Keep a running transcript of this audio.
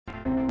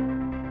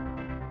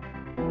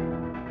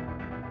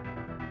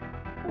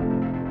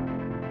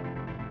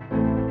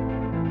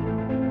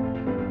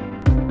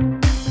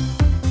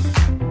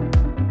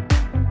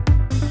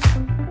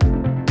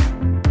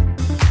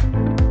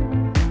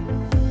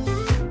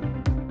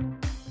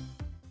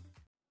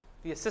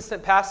the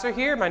assistant pastor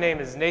here. My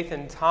name is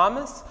Nathan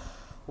Thomas.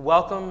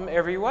 Welcome,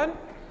 everyone.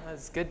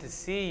 It's good to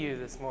see you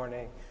this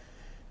morning.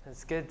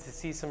 It's good to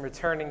see some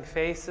returning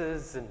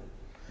faces, and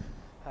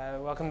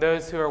welcome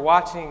those who are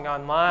watching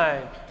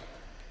online.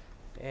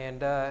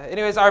 And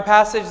anyways, our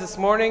passage this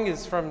morning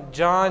is from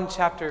John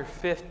chapter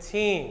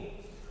 15.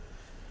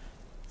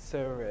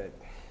 So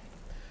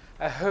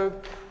I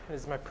hope, it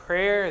is my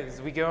prayer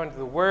as we go into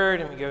the Word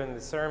and we go into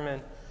the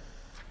sermon,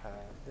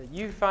 that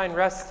you find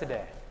rest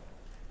today.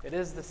 It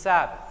is the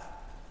Sabbath.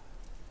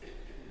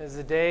 It is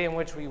a day in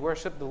which we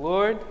worship the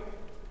Lord,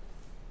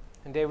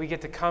 a day we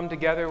get to come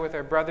together with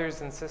our brothers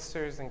and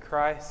sisters in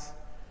Christ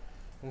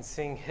and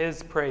sing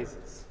His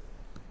praises.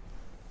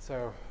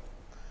 So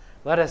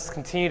let us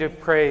continue to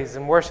praise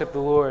and worship the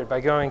Lord by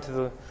going to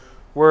the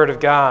Word of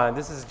God.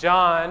 This is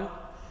John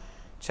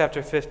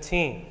chapter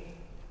 15.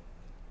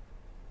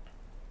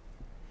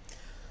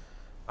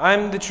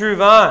 I'm the true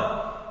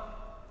vine,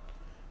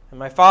 and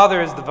my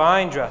Father is the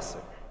vine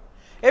dresser.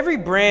 Every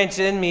branch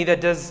in me that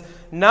does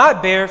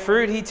not bear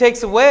fruit, He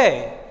takes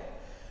away.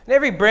 And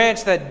every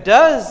branch that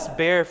does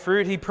bear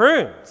fruit, He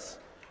prunes,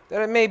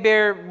 that it may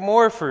bear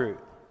more fruit.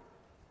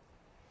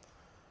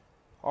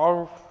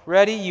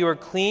 Already you are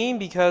clean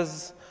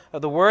because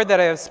of the word that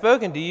I have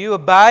spoken to you.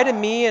 Abide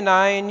in me, and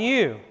I in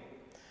you.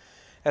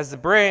 As the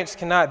branch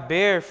cannot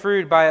bear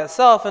fruit by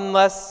itself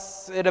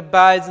unless it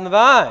abides in the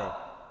vine,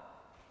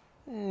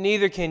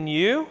 neither can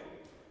you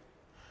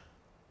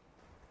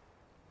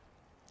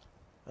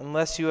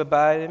unless you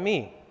abide in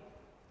me.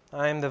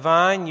 I am the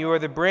vine, you are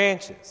the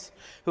branches.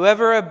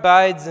 Whoever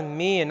abides in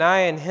me and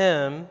I in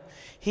him,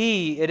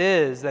 he it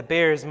is that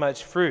bears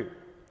much fruit.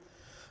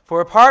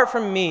 For apart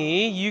from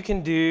me, you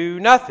can do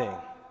nothing.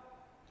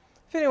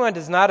 If anyone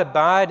does not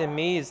abide in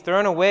me, he is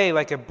thrown away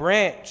like a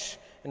branch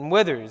and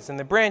withers, and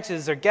the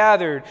branches are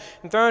gathered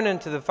and thrown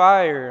into the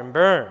fire and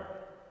burned.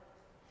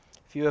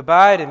 If you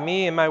abide in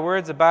me and my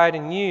words abide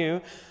in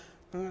you,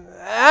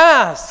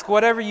 ask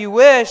whatever you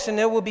wish, and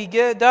it will be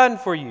done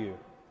for you.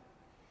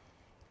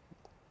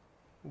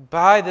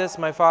 By this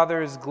my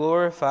Father is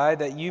glorified,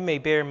 that you may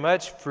bear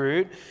much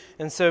fruit,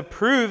 and so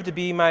prove to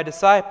be my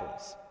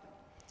disciples.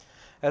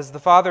 As the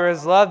Father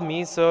has loved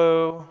me,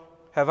 so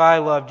have I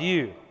loved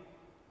you.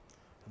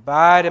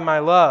 Abide in my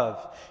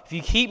love. If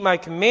you keep my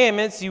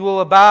commandments, you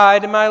will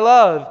abide in my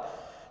love,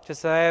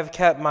 just as I have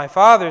kept my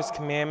Father's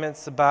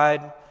commandments,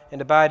 abide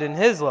in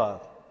His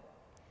love.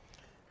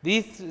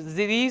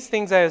 These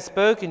things I have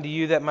spoken to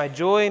you, that my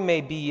joy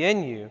may be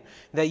in you,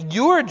 that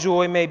your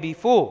joy may be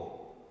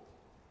full.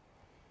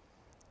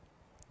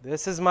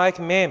 This is my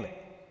commandment,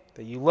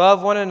 that you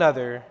love one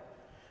another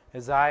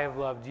as I have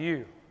loved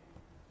you.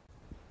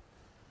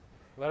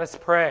 Let us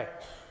pray.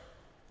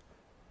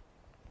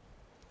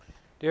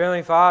 Dear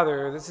Heavenly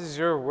Father, this is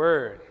your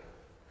word.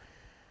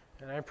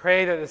 And I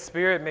pray that the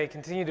Spirit may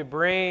continue to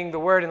bring the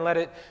word and let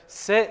it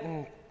sit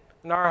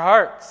in our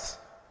hearts.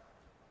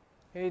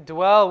 May it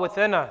dwell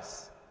within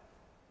us.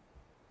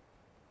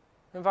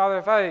 And Father,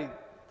 if I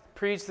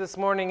preach this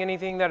morning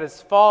anything that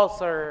is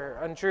false or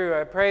untrue,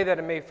 I pray that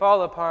it may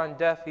fall upon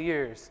deaf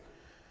ears.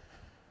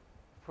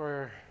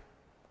 For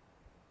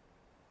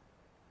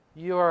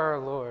you are our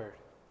Lord.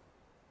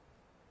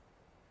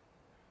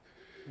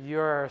 You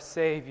are our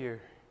Savior.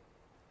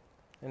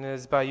 And it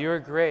is by your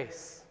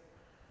grace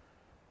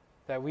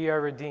that we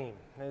are redeemed.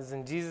 It is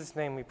in Jesus'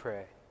 name we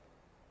pray.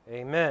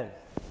 Amen.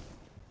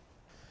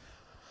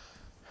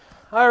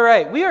 All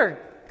right, we are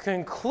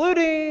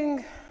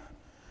concluding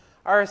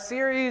our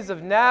series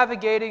of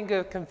navigating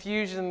a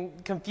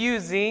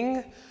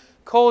confusing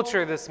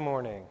culture this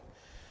morning.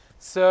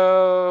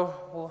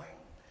 So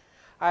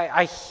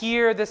I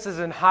hear this is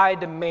in high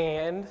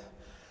demand.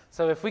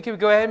 So if we could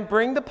go ahead and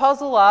bring the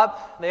puzzle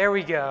up. There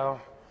we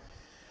go.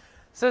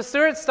 So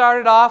Stuart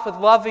started off with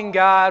loving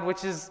God,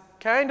 which is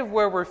kind of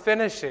where we're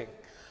finishing.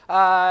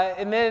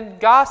 And then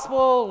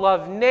gospel,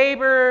 love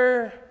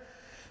neighbor,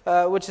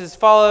 which is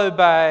followed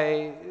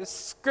by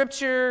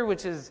Scripture,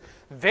 which is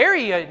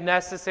very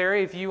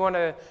necessary if you want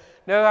to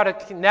know how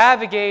to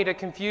navigate a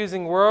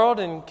confusing world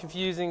and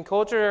confusing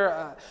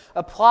culture.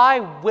 Apply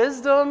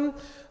wisdom,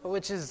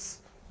 which is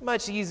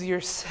much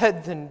easier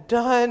said than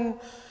done.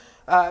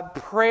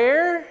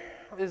 Prayer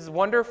is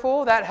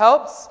wonderful. That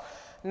helps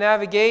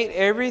navigate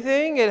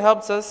everything. It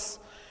helps us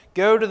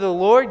go to the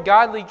Lord.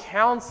 Godly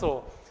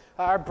counsel.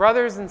 Our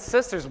brothers and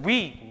sisters,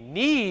 we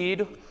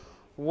need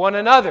one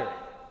another.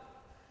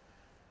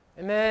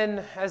 And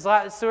then, as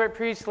Stuart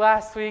preached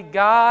last week,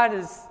 God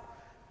is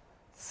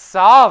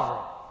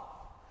sovereign.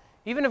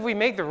 Even if we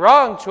make the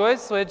wrong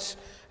choice, which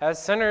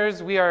as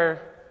sinners we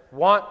are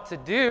wont to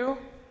do,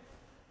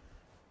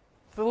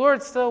 the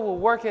Lord still will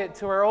work it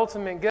to our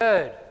ultimate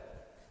good.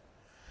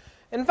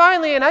 And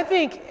finally, and I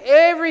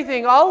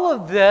think all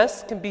of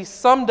this can be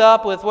summed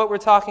up with what we're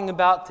talking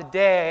about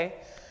today.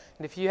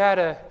 And if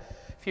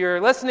you're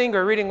listening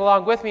or reading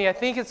along with me, I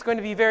think it's going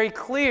to be very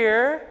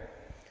clear.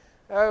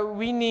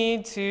 We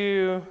need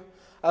to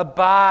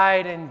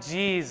abide in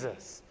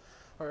Jesus.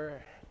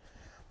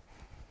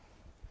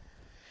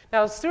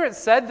 Now, Stuart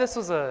said this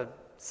was a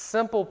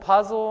simple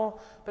puzzle,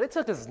 but it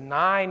took us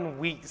 9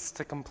 weeks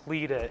to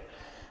complete it.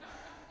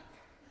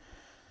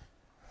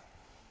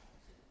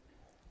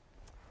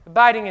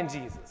 Abiding in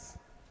Jesus.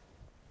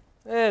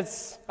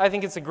 I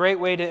think it's a great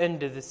way to end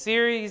the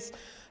series,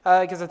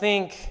 because I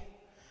think,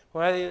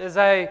 as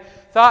I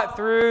thought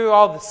through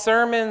all the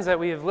sermons that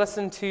we have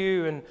listened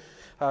to and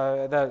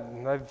that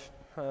I've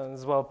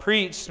as well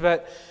preached,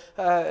 but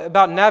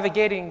about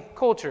navigating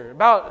culture,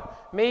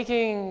 about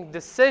making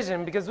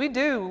decisions, because we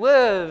do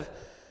live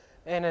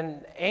in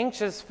an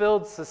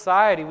anxious-filled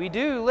society. We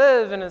do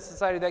live in a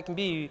society that can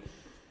be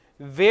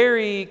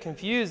very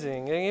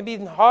confusing. It can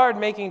be hard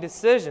making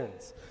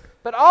decisions.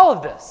 But all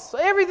of this,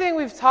 everything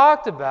we've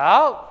talked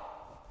about,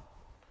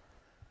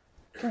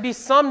 can be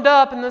summed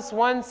up in this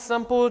one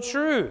simple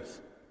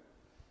truth.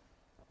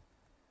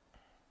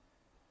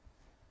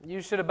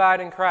 You should abide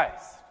in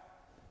Christ.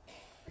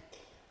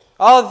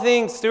 All the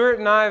things Stuart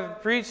and I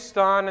have preached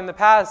on in the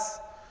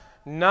past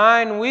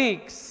 9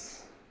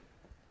 weeks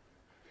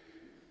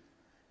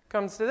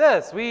comes to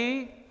this.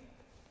 We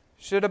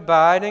should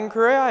abide in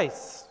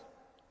Christ.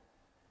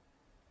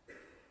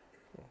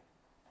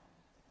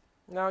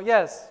 Now,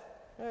 yes,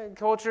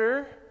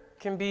 culture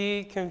can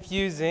be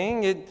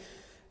confusing.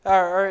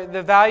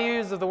 The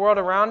values of the world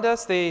around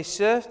us, they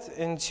shift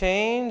and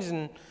change.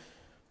 And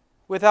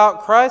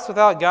without Christ,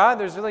 without God,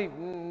 there's really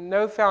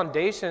no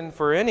foundation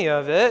for any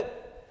of it.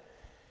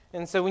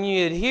 And so when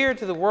you adhere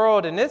to the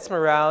world and its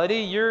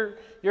morality,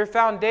 your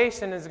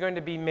foundation is going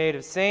to be made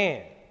of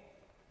sand.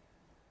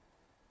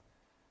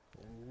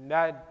 And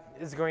that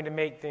is going to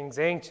make things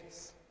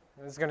anxious.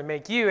 It's going to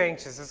make you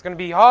anxious. It's going to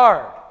be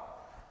hard.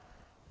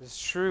 It's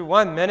true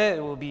one minute,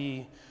 it will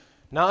be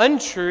not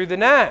untrue the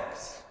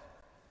next.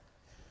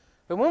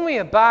 But when we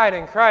abide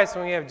in Christ,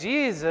 when we have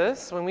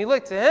Jesus, when we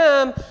look to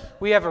Him,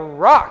 we have a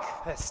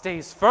rock that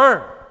stays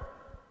firm.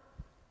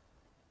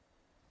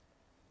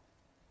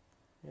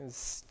 And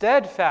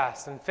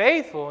steadfast and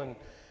faithful. And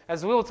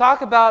as we will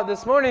talk about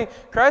this morning,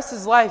 Christ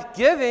is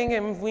life-giving,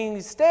 and when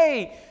we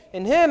stay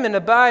in Him and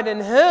abide in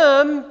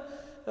Him,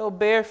 it will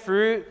bear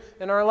fruit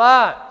in our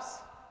lives.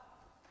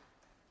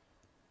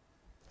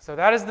 So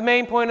that is the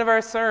main point of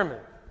our sermon.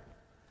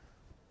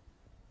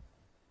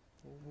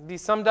 It can be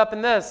summed up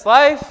in this.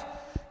 Life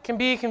can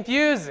be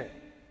confusing.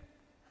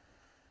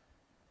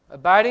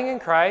 Abiding in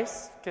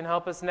Christ can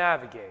help us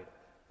navigate it.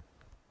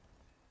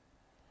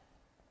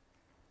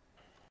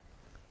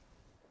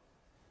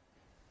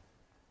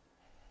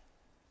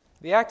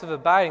 The act of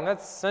abiding,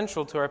 that's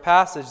central to our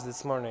passage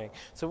this morning.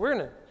 So we're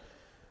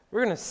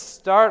going to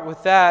start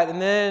with that,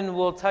 and then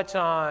we'll touch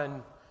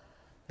on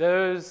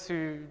those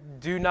who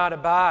do not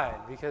abide,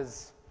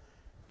 because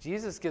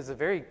Jesus gives a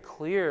very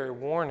clear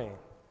warning.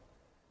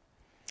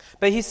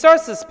 But he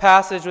starts this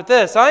passage with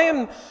this: I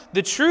am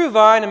the true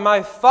vine, and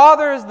my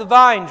Father is the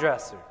vine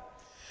dresser.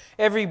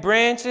 Every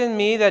branch in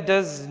me that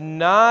does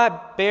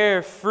not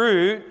bear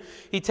fruit,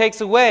 he takes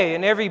away,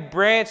 and every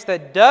branch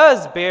that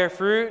does bear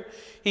fruit,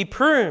 he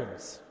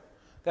prunes,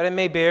 that it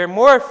may bear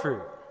more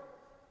fruit.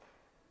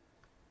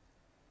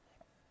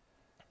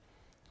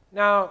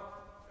 Now,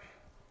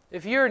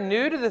 if you're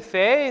new to the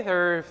faith,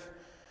 or if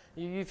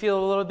you feel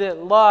a little bit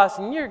lost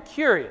and you're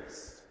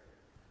curious,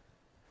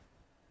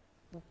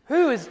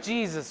 who is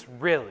Jesus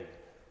really?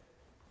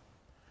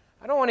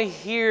 I don't want to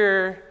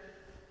hear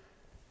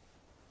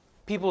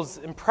people's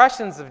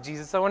impressions of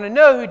Jesus. I want to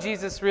know who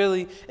Jesus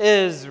really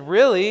is,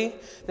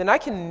 then I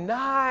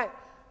cannot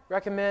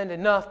recommend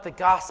enough the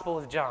Gospel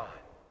of John.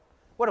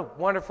 What a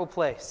wonderful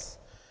place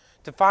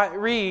to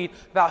read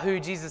about who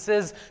Jesus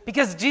is,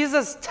 because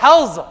Jesus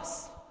tells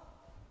us.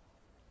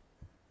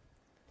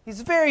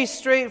 He's very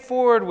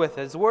straightforward with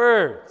his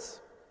words.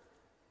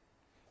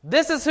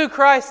 This is who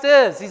Christ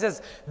is. He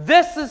says,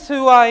 this is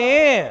who I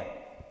am.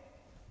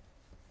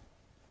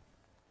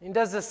 He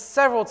does this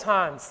several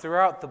times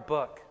throughout the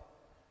book.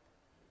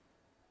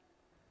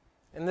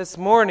 And this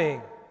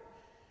morning,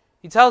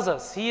 he tells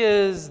us he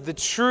is the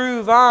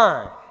true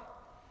vine.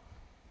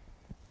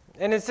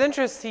 And it's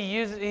interesting,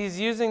 he's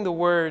using the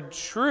word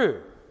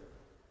true.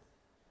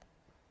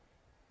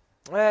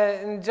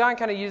 And John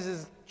kind of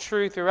uses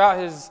true throughout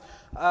his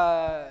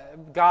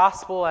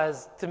gospel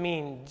as to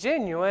mean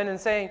genuine, and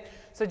saying,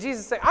 so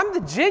Jesus saying, I'm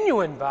the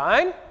genuine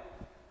vine,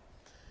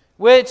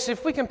 which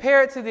if we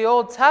compare it to the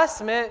Old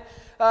Testament,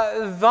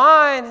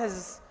 vine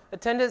has a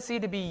tendency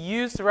to be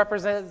used to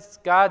represent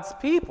God's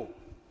people.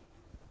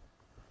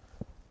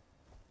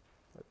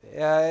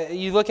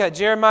 You look at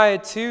Jeremiah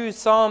 2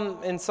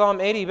 and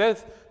Psalm 80,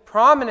 both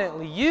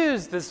prominently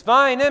use this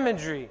vine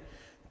imagery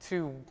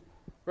to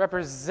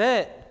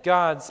represent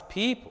God's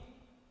people.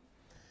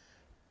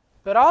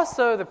 But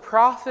also the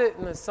prophet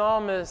and the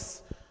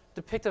psalmist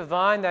depict a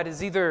vine that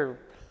is either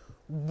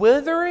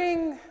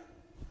withering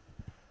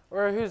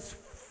or whose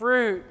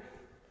fruit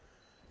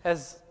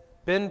has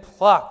been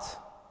plucked.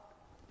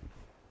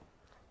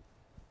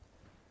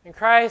 And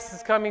Christ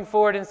is coming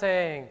forward and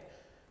saying,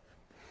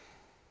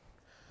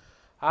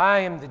 I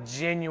am the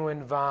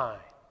genuine vine.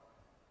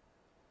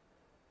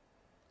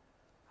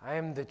 I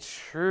am the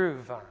true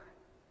vine.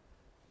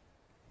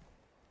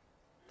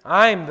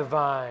 I'm the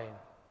vine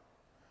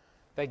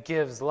that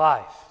gives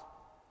life.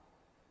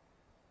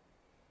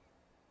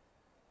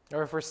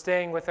 Or if we're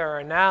staying with our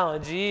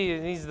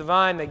analogy, he's the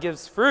vine that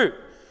gives fruit.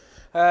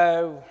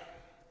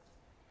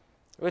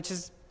 Which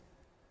is,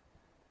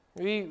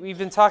 we've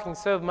been talking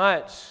so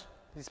much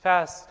these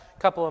past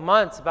couple of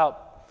months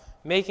about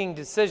making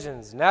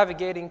decisions,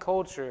 navigating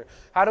culture.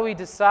 How do we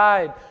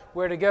decide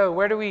where to go?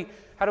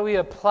 How do we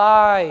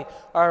apply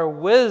our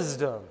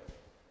wisdom?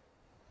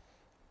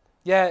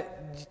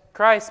 Yet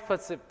Christ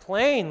puts it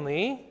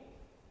plainly.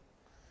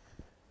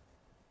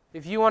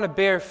 If you want to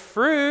bear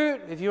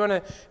fruit, if you want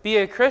to be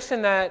a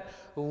Christian that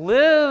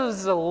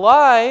lives a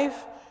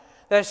life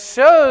that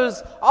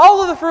shows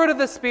all of the fruit of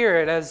the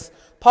Spirit, as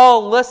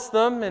Paul lists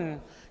them in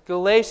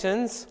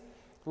Galatians: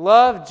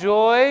 love,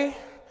 joy,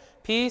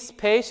 peace,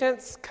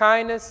 patience,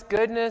 kindness,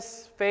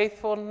 goodness,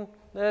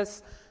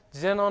 faithfulness,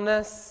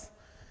 gentleness,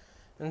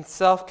 and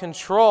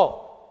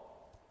self-control.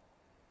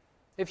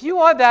 If you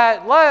want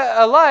that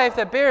a life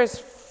that bears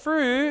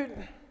fruit,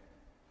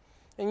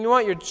 and you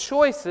want your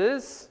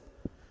choices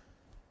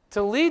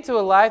to lead to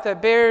a life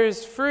that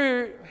bears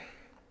fruit,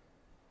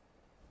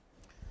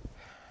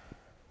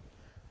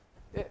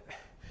 and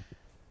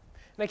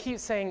I keep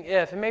saying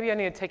if, and maybe I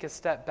need to take a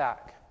step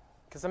back,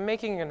 because I'm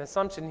making an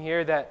assumption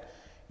here that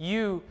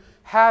you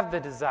have the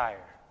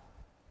desire,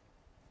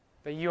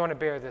 that you want to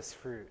bear this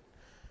fruit.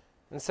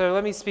 And so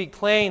let me speak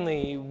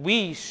plainly.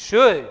 We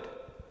should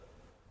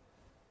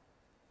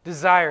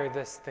desire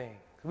this thing.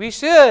 We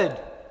should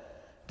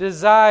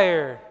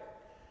desire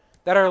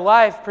that our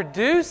life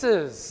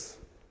produces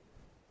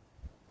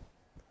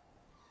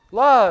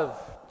love,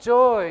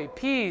 joy,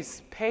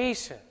 peace,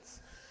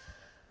 patience.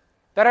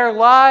 That our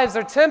lives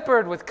are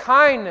tempered with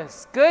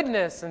kindness,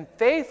 goodness, and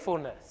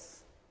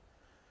faithfulness.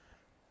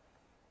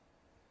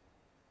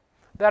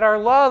 That our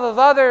love of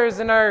others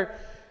and our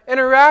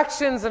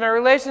interactions and our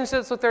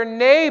relationships with our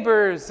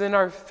neighbors and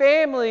our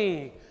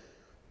family,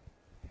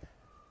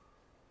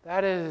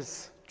 that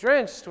is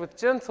drenched with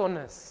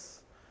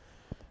gentleness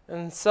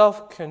and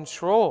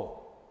self-control.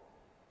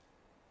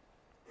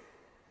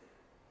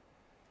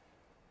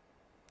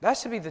 That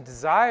should be the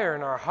desire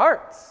in our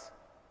hearts.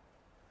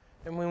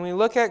 And when we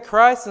look at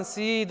Christ and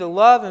see the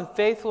love and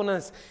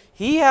faithfulness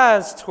He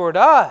has toward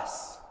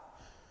us,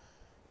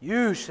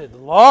 you should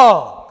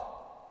long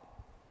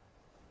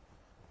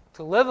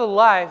to live a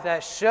life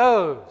that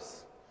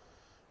shows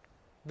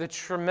the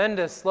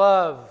tremendous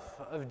love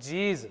of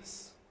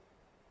Jesus.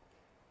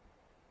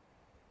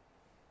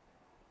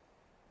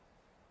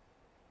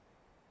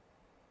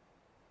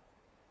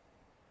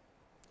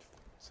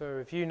 So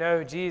if you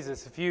know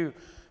Jesus, if you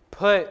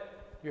put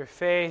your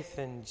faith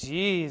in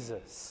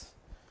Jesus,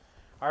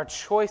 our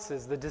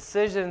choices, the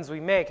decisions we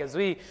make as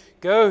we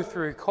go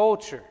through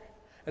culture,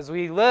 as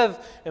we live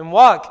and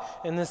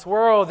walk in this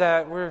world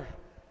that we're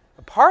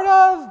a part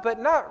of, but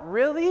not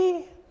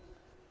really,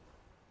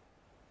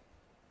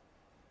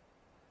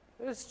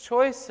 those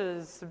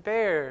choices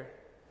bear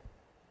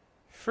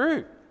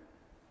fruit.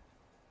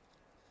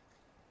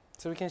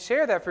 So we can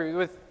share that fruit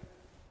with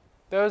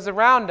those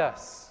around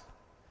us.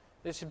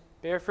 It should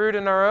bear fruit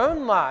in our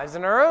own lives,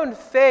 in our own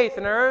faith,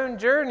 in our own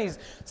journeys,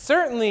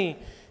 certainly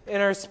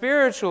in our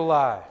spiritual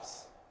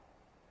lives.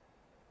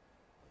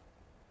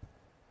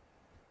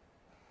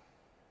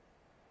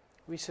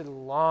 We should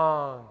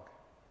long,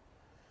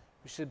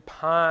 we should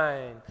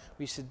pine,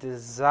 we should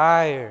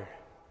desire,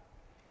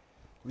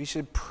 we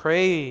should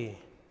pray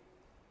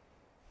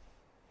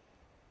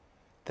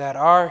that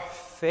our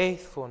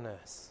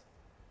faithfulness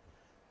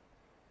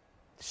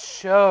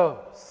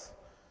shows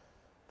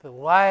the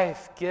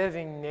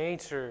life-giving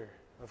nature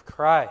of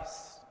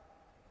Christ.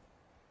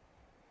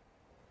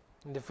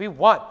 And if we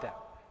want that,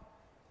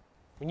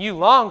 when you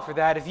long for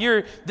that,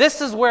 this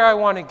is where I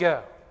want to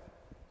go,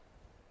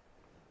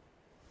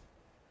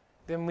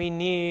 then we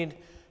need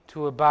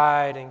to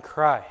abide in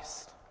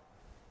Christ.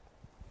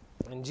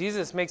 And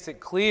Jesus makes it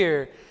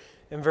clear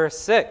in verse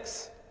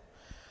 6.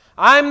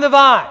 I'm the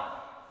vine.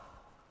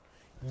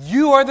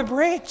 You are the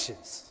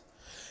branches.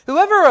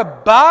 Whoever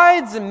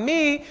abides in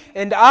me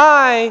and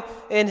I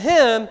in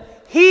him,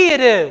 he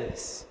it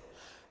is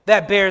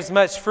that bears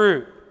much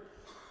fruit.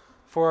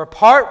 For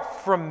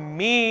apart from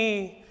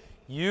me,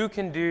 you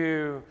can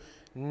do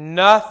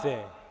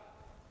nothing.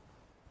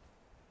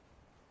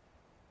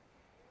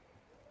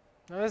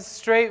 Now, this is a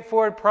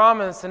straightforward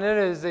promise, and it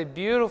is a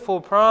beautiful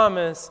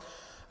promise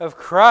of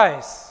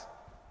Christ.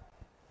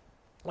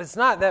 It's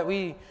not that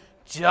we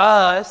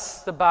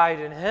just abide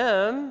in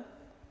Him,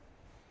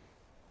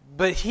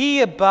 but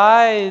He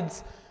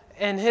abides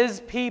in His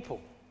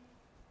people.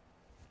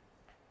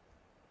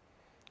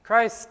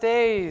 Christ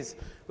stays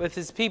with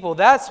His people.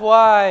 That's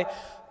why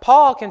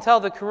Paul can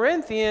tell the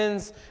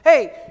Corinthians,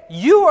 hey,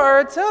 you are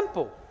a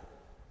temple.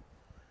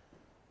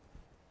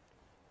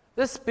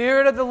 The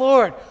Spirit of the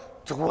Lord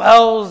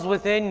dwells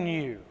within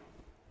you.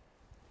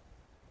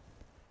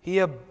 He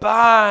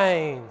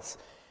abides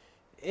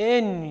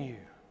in you.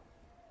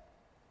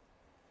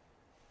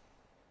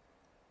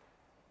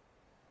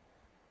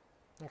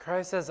 And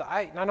Christ says,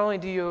 not only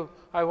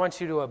I want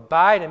you to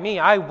abide in me,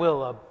 I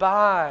will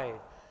abide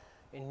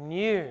in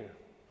you.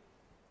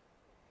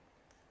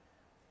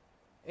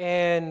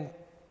 And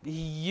he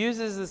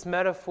uses this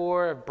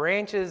metaphor of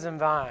branches and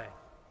vine.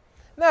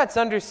 And that's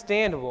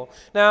understandable.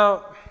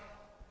 Now,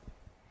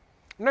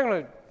 I'm not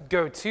going to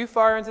go too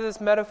far into this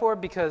metaphor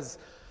because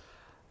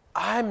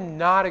I'm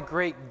not a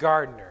great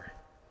gardener.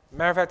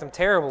 Matter of fact, I'm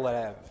terrible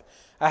at it.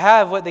 I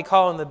have what they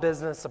call in the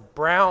business a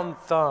brown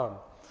thumb.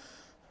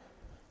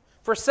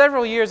 For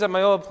several years at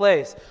my old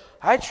place,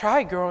 I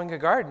tried growing a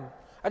garden.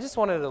 I just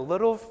wanted a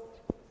little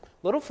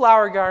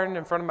flower garden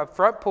in front of my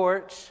front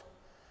porch.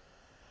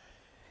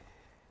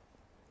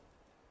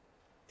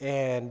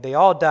 And they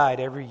all died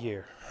every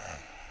year.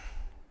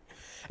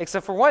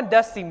 Except for one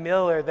Dusty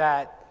Miller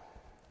that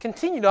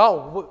continued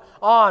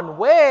on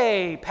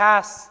way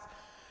past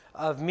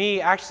of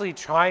me actually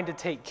trying to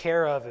take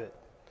care of it.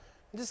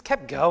 It just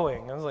kept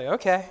going. I was like,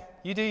 okay,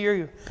 you do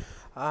you.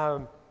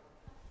 But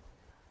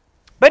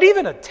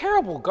even a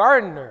terrible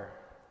gardener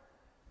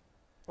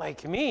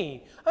like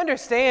me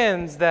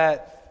understands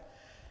that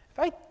if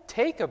I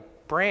take a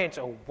branch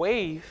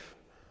away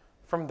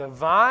from the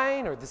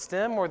vine or the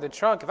stem or the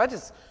trunk, if I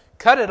just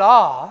cut it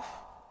off,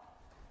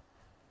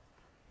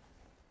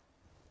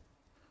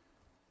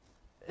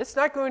 it's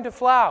not going to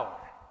flower.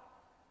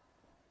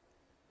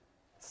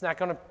 It's not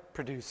going to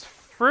produce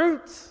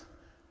fruit.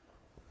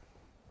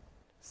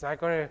 It's not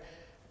going to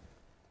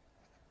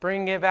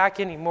bring it back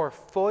any more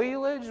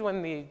foliage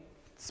when the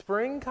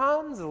spring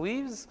comes. The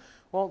leaves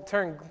won't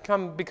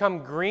become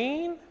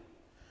green.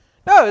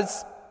 No,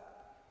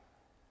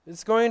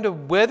 it's going to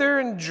wither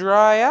and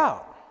dry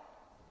out.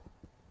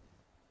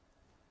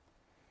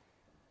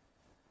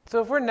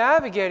 So if we're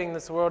navigating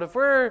this world, if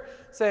we're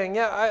saying,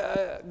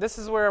 this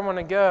is where I want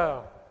to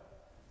go,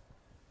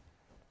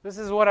 this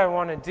is what I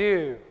want to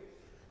do,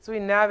 so we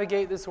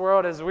navigate this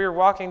world as we're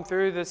walking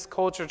through this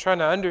culture trying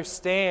to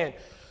understand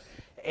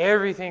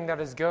everything that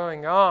is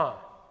going on.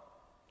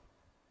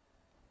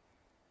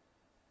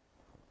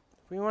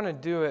 If we want to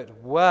do it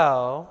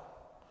well,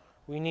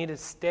 we need to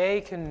stay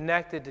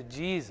connected to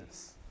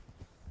Jesus.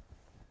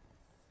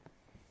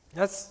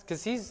 That's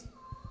because He's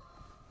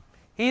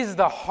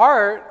the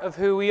heart of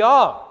who we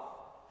are.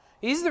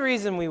 He's the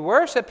reason we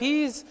worship.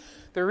 He's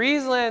the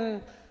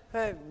reason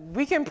that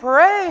we can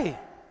pray.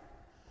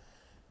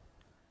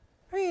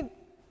 I mean,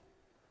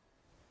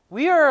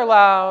 we are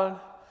allowed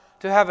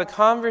to have a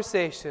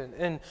conversation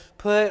and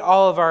put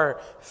all of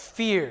our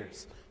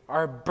fears,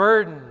 our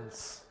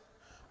burdens,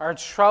 our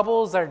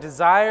troubles, our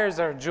desires,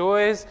 our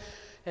joys,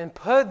 and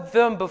put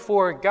them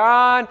before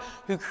God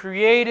who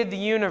created the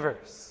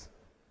universe.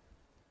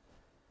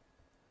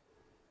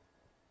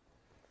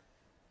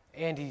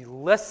 And He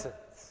listens.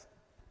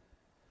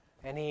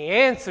 And He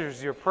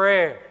answers your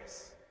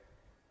prayers.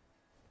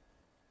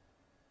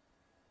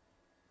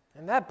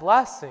 And that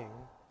blessing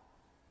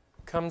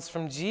comes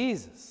from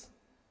Jesus.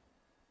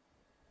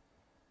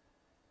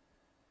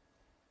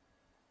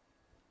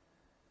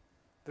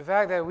 The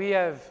fact that we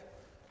have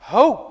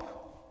hope,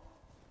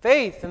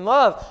 faith, and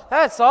love,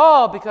 that's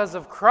all because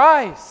of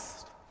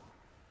Christ.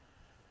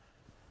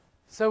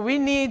 So we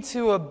need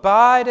to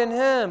abide in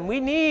Him. We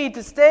need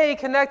to stay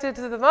connected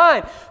to the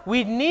vine.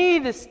 We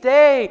need to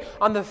stay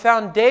on the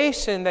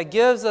foundation that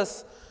gives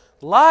us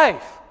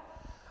life.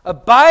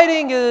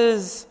 Abiding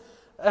is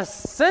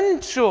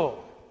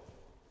essential.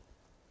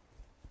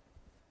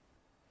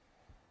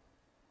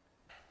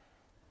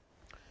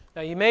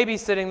 Now you may be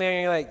sitting there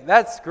and you're like,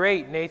 that's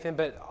great, Nathan,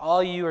 but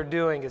all you are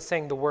doing is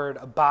saying the word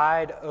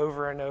abide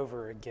over and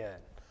over again.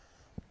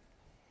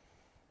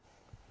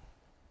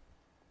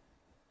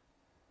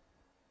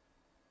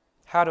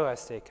 How do I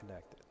stay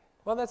connected?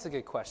 Well, that's a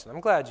good question. I'm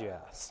glad you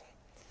asked.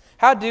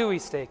 How do we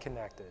stay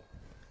connected?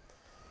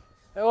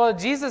 Well,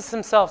 Jesus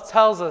Himself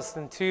tells us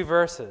in 2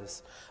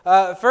 verses.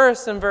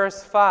 First, in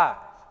verse 5,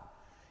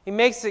 He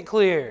makes it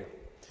clear.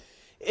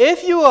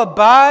 If you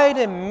abide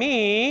in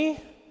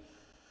me,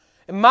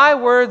 and my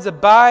words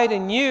abide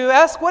in you,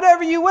 ask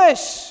whatever you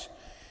wish,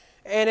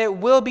 and it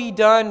will be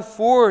done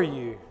for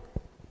you.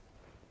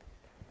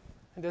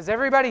 And does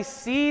everybody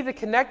see the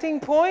connecting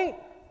point?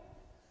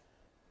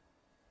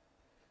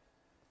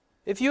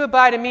 If you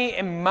abide in me,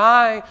 and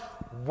my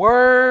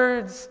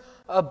words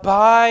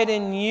abide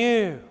in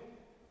you.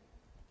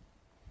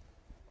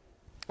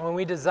 When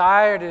we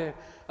desire to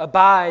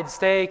abide,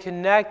 stay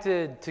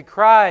connected to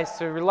Christ,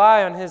 to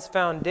rely on His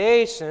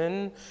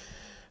foundation,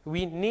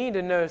 we need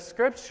to know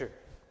Scripture.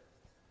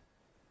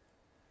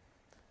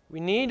 We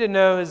need to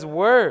know His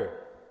Word.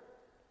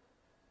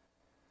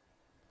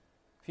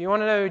 If you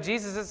want to know who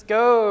Jesus is,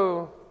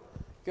 go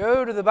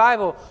to the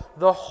Bible.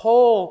 The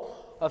whole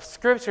of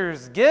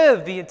Scriptures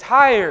give the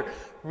entire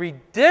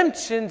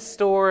redemption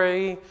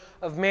story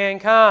of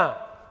mankind.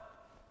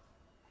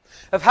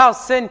 Of how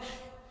sin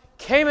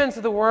came into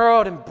the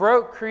world and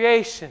broke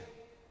creation.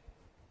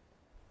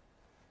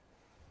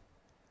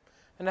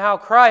 And how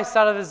Christ,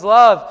 out of His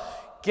love,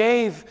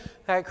 gave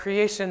that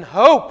creation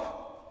hope.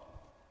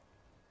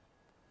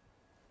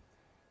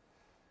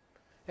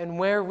 And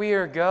where we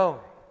are going.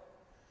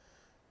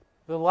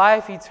 the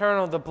life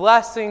eternal, the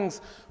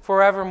blessings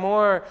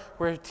forevermore,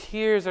 where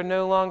tears are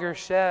no longer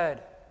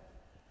shed.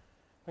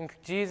 When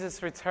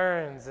Jesus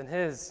returns in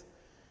His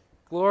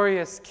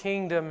glorious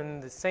kingdom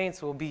and the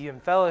saints will be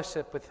in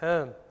fellowship with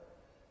Him.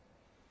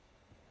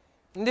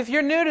 And if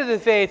you're new to the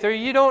faith or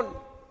you don't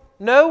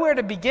know where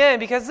to begin,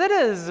 because it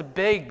is a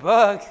big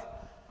book,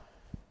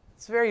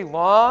 it's very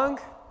long,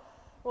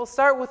 we'll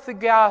start with the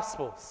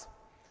Gospels.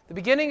 The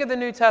beginning of the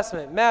New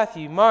Testament,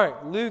 Matthew,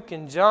 Mark, Luke,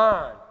 and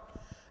John.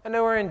 I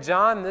know we're in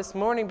John this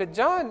morning, but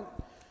John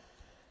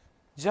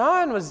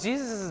was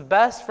Jesus'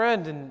 best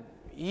friend, and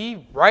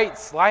he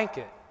writes like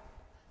it.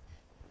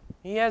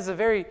 He has a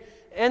very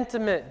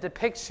intimate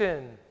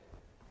depiction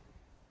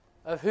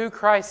of who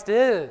Christ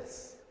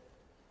is.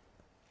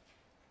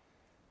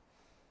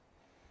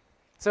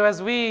 So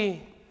as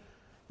we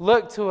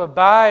look to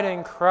abide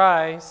in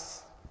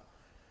Christ,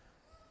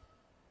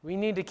 we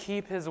need to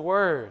keep His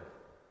word.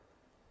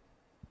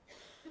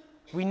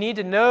 We need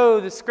to know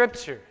the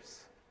Scriptures.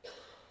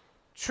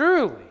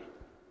 Truly.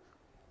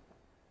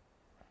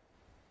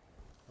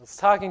 I was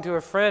talking to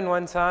a friend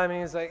one time, and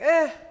he was like,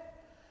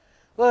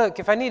 look,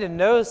 if I need to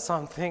know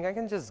something, I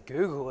can just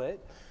Google it,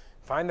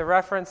 find the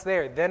reference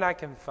there, then I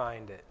can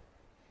find it.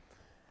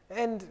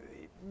 And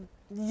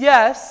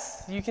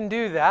yes, you can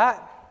do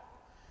that.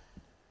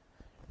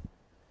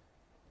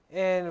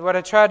 And what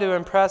I try to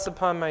impress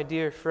upon my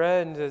dear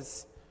friend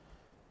is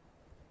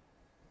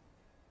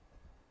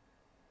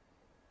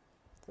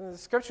the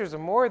Scriptures are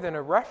more than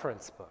a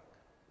reference book.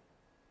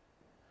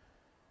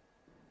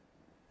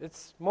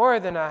 It's more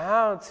than a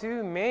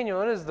how-to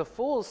manual. It is the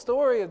full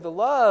story of the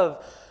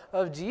love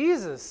of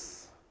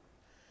Jesus.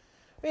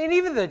 I mean,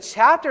 even the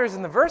chapters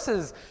and the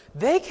verses,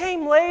 they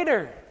came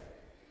later.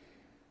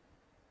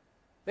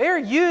 They are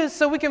used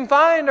so we can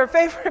find our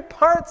favorite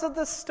parts of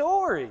the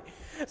story.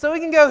 So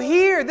we can go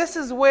here. This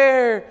is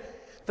where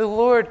the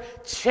Lord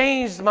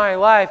changed my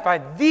life by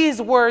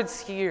these words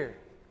here.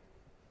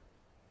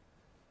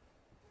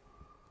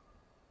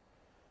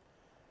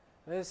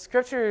 The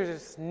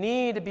Scriptures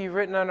need to be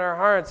written on our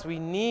hearts. We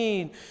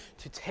need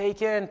to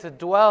take in, to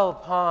dwell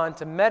upon,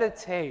 to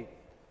meditate,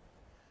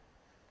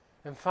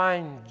 and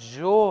find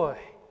joy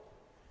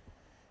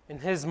in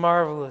His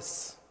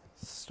marvelous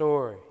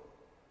story,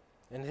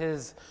 in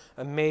His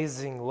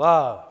amazing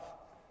love.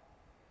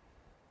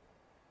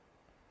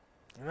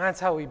 And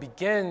that's how we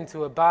begin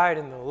to abide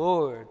in the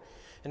Lord.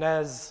 And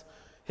as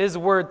His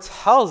Word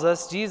tells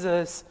us,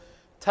 Jesus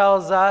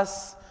tells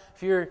us,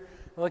 if you're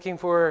looking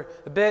for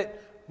a bit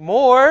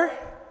more,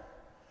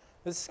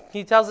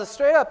 He tells us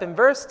straight up in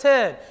verse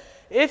 10,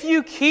 if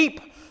you keep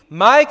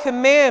my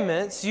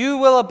commandments, you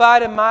will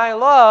abide in my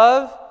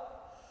love,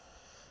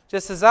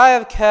 just as I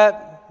have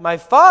kept my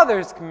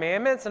Father's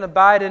commandments and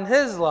abide in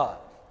His love.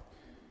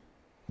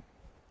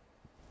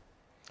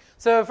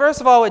 So first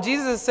of all, what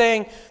Jesus is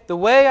saying, the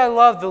way I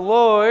love the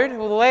Lord,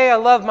 the way I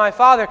love my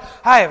Father,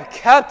 I have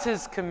kept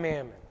His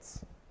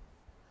commandments.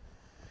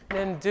 And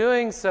in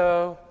doing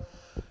so,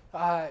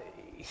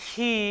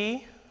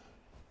 He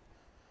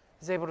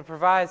is able to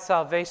provide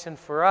salvation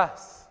for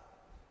us.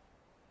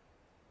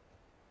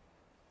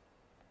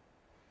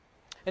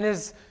 And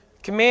His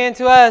command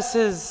to us,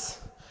 His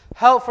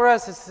help for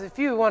us is, if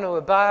you want to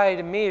abide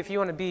in me, if you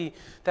want to be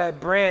that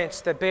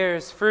branch that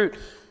bears fruit,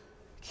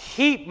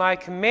 keep my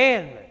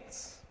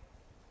commandments.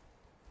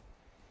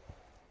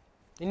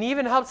 And He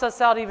even helps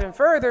us out even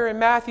further in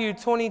Matthew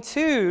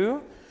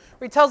 22,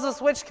 where He tells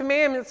us which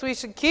commandments we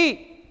should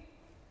keep.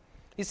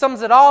 He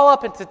sums it all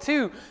up into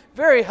two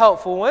very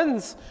helpful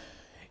ones.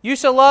 You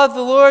shall love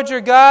the Lord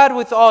your God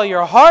with all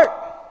your heart,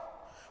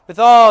 with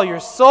all your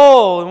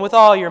soul, and with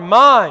all your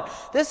mind.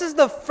 This is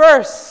the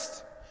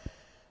first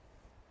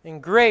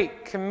and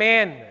great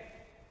commandment.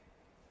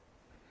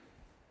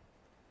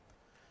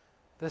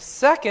 The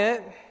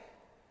second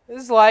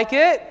is like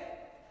it.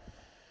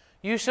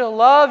 You shall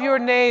love your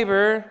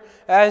neighbor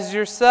as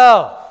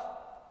yourself.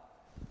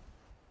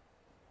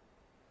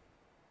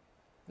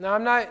 Now,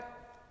 I'm not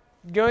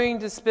going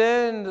to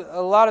spend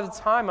a lot of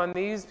time on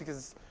these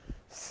because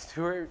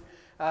Stuart,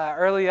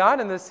 early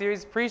on in this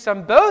series, preached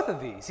on both of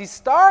these. He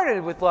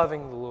started with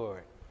loving the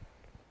Lord.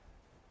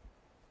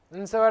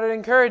 And so I'd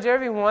encourage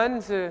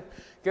everyone to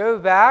go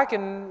back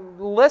and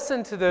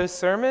listen to those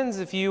sermons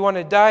if you want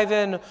to dive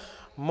in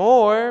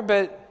more.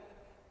 But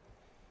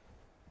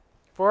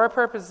for our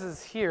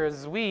purposes here,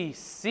 as we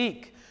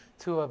seek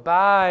to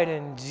abide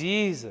in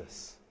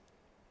Jesus,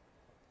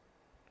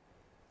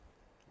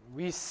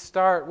 we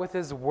start with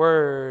His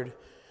Word,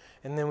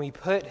 and then we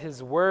put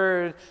His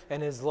Word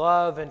and His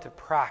love into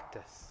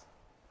practice.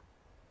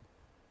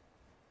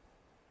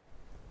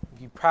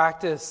 If you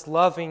practice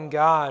loving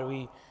God,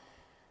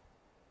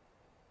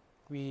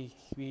 we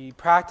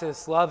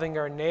practice loving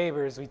our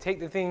neighbors. We take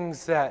the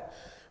things that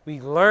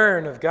we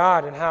learn of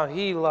God and how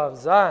He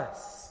loves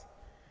us.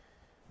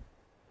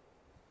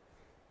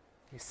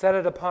 We set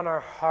it upon our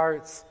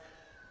hearts,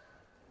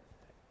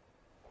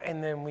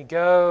 and then we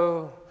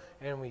go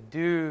and we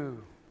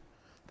do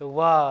the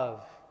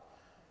love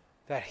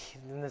that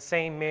in the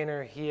same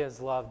manner He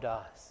has loved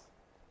us.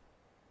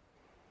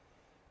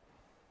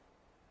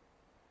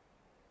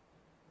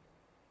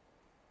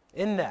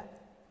 In that,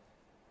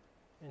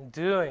 in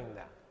doing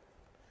that,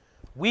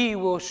 we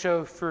will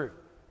show fruit.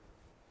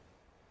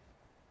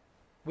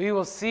 We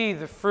will see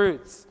the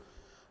fruits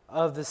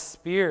of the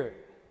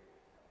Spirit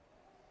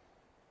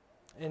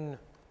in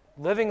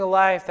living a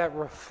life that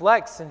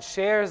reflects and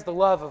shares the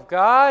love of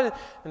God,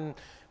 and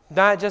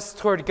not just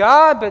toward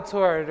God, but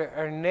toward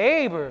our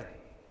neighbor.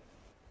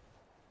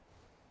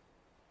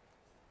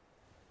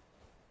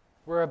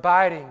 We're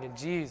abiding in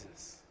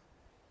Jesus.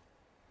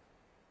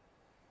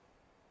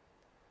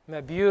 And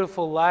that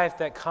beautiful life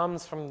that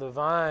comes from the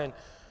vine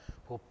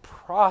will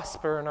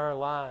prosper in our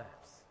lives.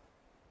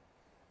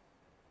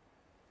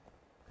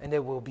 And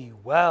it will be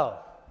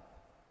well.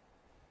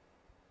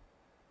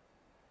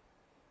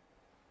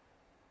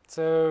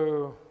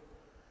 So,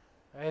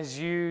 as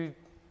you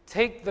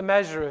take the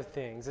measure of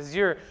things, as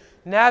you're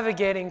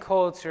navigating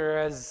culture,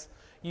 as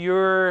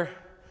you're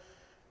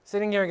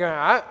sitting here going,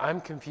 I'm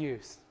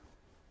confused.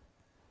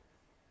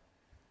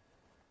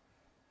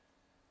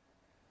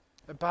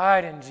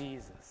 Abide in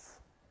Jesus.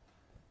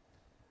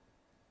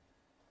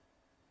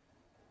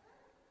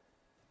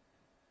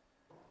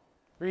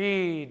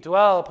 Read,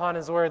 dwell upon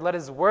His Word. Let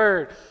His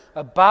Word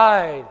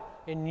abide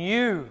in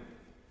you.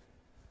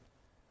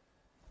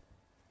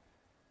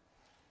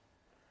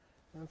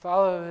 And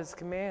follow His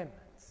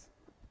commandments.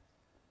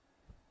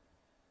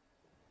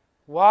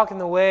 Walk in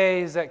the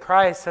ways that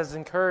Christ has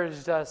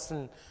encouraged us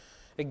and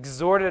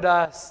exhorted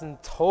us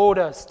and told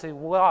us to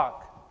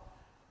walk.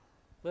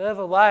 Live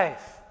a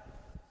life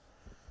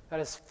that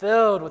is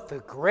filled with the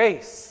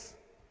grace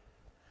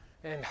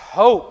and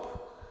hope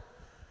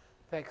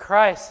that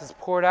Christ has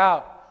poured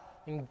out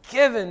and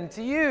given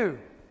to you.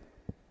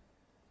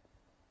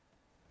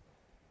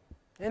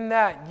 In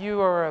that you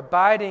are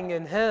abiding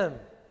in Him.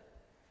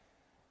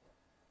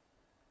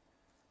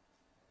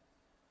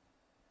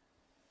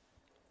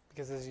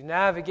 Because as you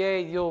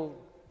navigate, you'll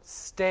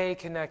stay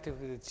connected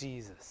with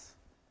Jesus.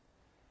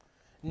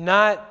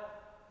 Not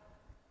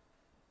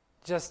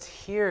just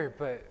here,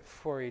 but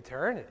for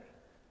eternity.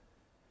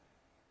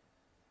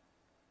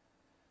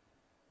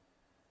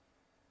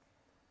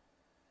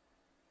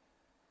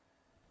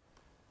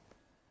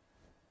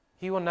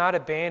 He will not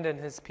abandon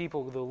His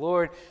people. The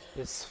Lord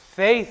is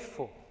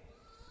faithful.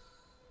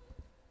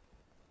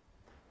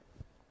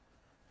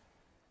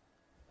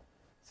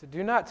 So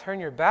do not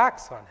turn your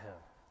backs on Him.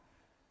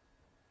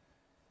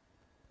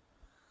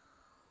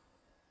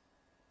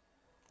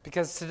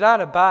 Because to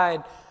not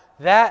abide,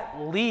 that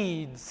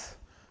leads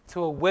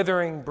to a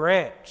withering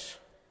branch.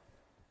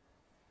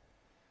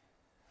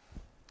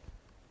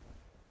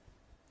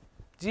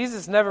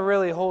 Jesus never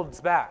really holds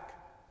back.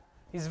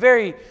 He's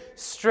very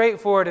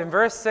straightforward. In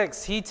verse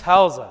 6, He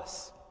tells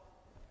us,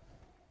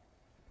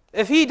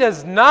 if he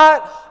does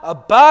not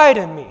abide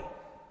in me,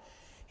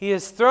 he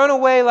is thrown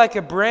away like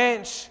a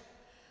branch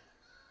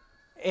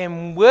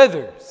and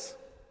withers.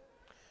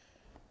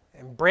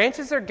 And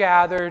branches are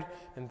gathered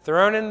and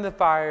thrown in the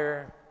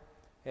fire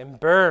and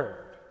burned.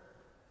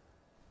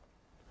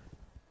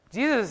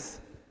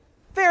 Jesus,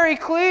 very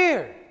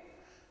clear.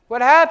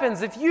 What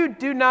happens if you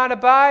do not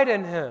abide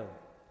in Him?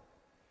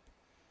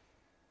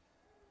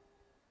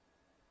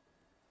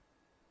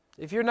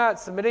 If you're not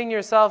submitting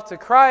yourself to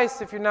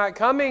Christ, if you're not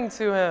coming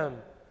to Him,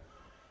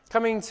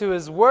 coming to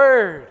His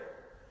Word,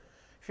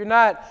 if you're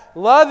not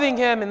loving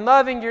Him and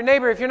loving your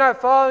neighbor, if you're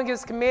not following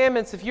His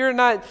commandments, if you're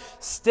not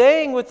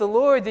staying with the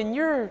Lord, then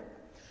you're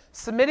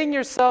submitting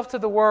yourself to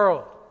the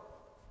world,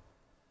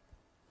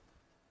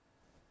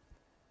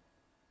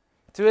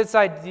 to its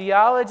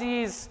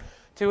ideologies,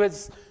 to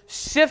its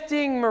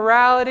shifting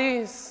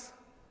moralities.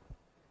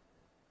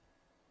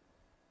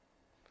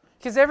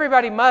 Because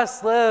everybody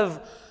must live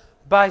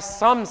by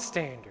some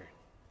standard.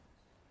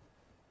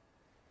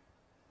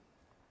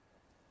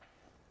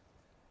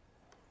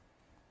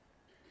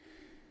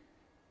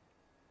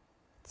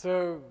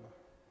 So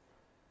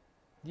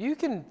you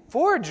can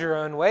forge your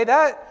own way.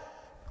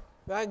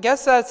 I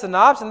guess that's an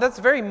option. That's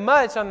very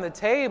much on the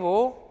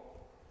table.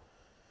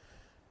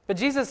 But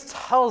Jesus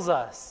tells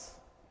us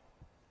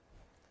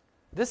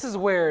this is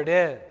where it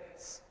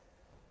ends.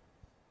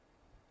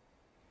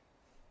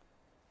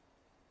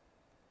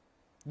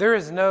 There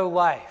is no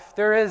life.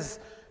 There is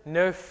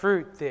no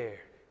fruit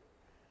there.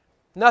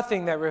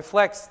 Nothing that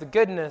reflects the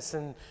goodness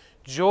and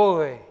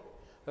joy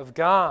of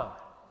God.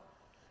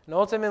 And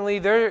ultimately,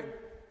 there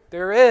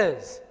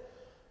is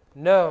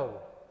no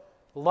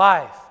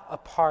life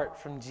apart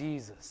from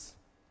Jesus.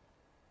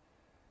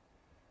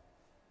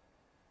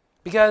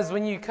 Because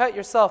when you cut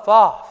yourself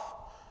off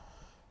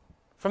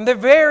from the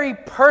very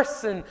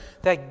person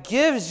that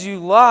gives you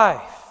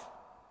life,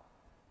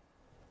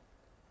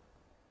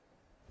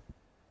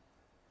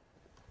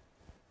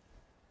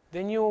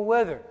 then you will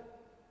wither.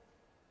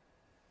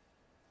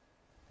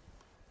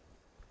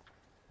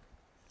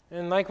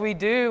 And like we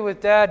do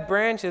with dead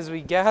branches,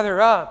 we gather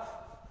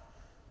up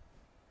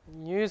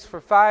and use for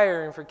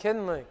fire and for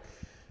kindling.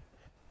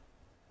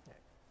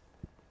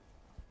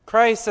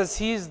 Christ says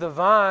He's the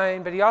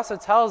vine, but He also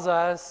tells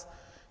us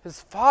His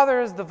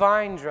Father is the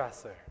vine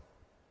dresser.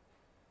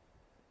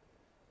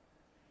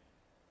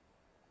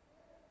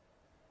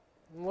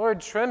 The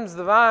Lord trims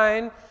the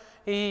vine.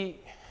 He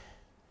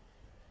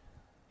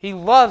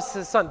loves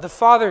his Son. The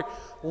Father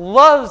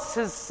loves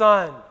his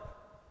Son.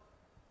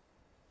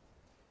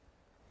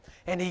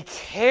 And he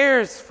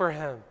cares for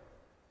him.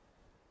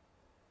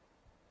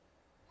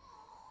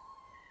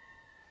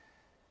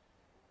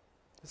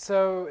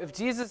 So if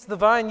Jesus is the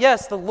vine,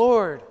 yes, the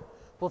Lord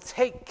will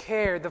take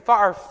care.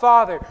 Our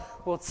Father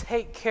will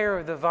take care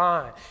of the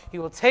vine. He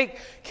will take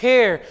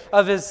care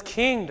of his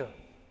kingdom.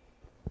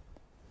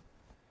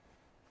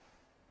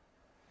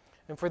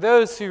 And for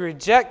those who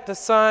reject the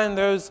Son,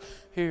 those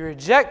who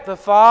reject the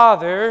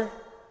Father,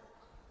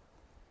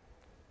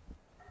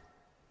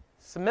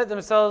 submit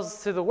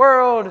themselves to the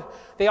world,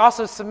 they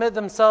also submit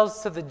themselves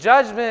to the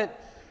judgment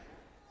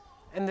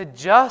and the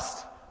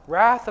just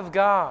wrath of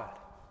God.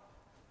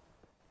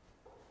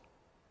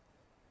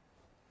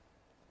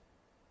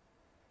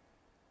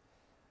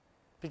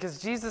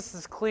 Because Jesus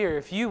is clear,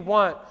 if you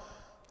want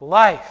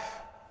life,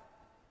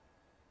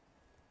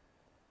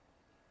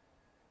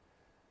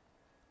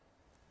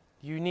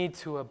 you need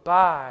to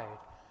abide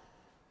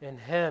in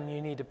him.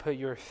 You need to put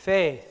your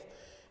faith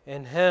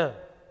in him.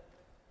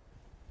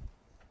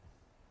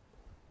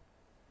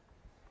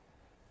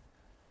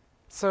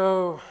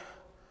 So,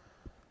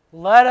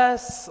 let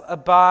us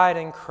abide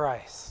in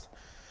Christ.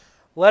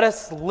 Let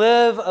us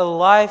live a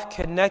life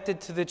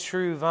connected to the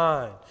true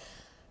vine.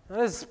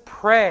 Let us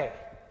pray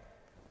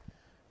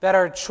that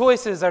our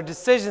choices, our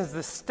decisions,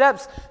 the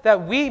steps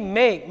that we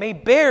make may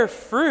bear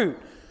fruit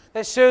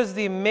that shows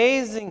the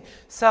amazing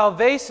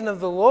salvation of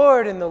the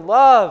Lord and the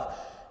love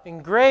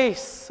and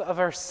grace of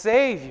our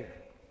Savior.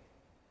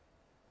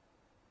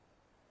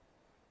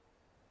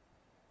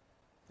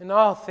 In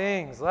all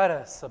things, let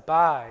us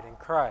abide in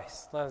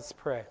Christ. Let us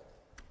pray.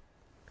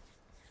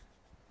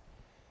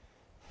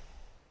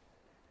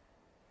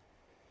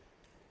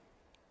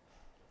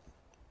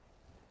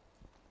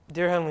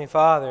 Dear Heavenly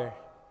Father,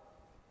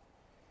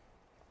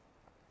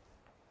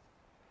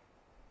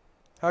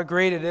 how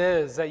great it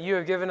is that you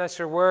have given us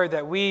your word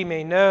that we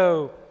may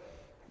know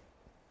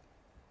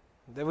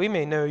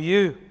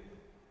you,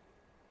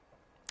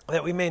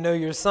 that we may know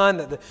your Son,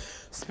 that the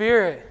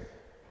Spirit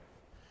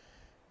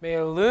may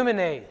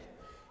illuminate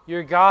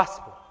your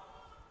gospel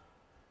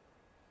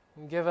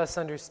and give us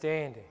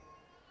understanding.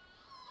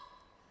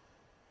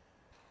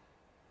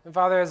 And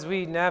Father, as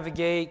we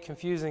navigate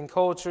confusing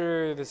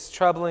culture, this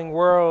troubling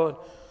world,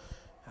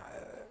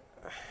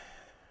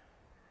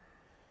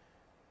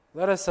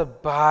 let us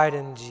abide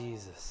in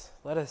Jesus.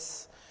 Let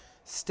us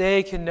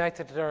stay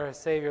connected to our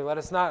Savior. Let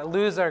us not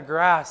lose our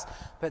grasp,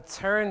 but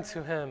turn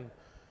to him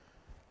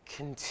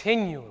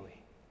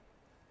continually.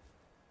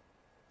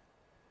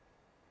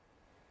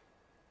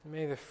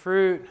 May the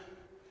fruit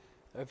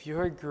of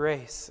your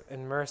grace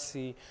and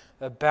mercy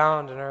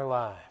abound in our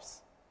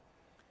lives.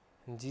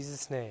 In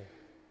Jesus' name,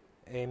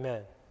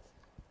 amen.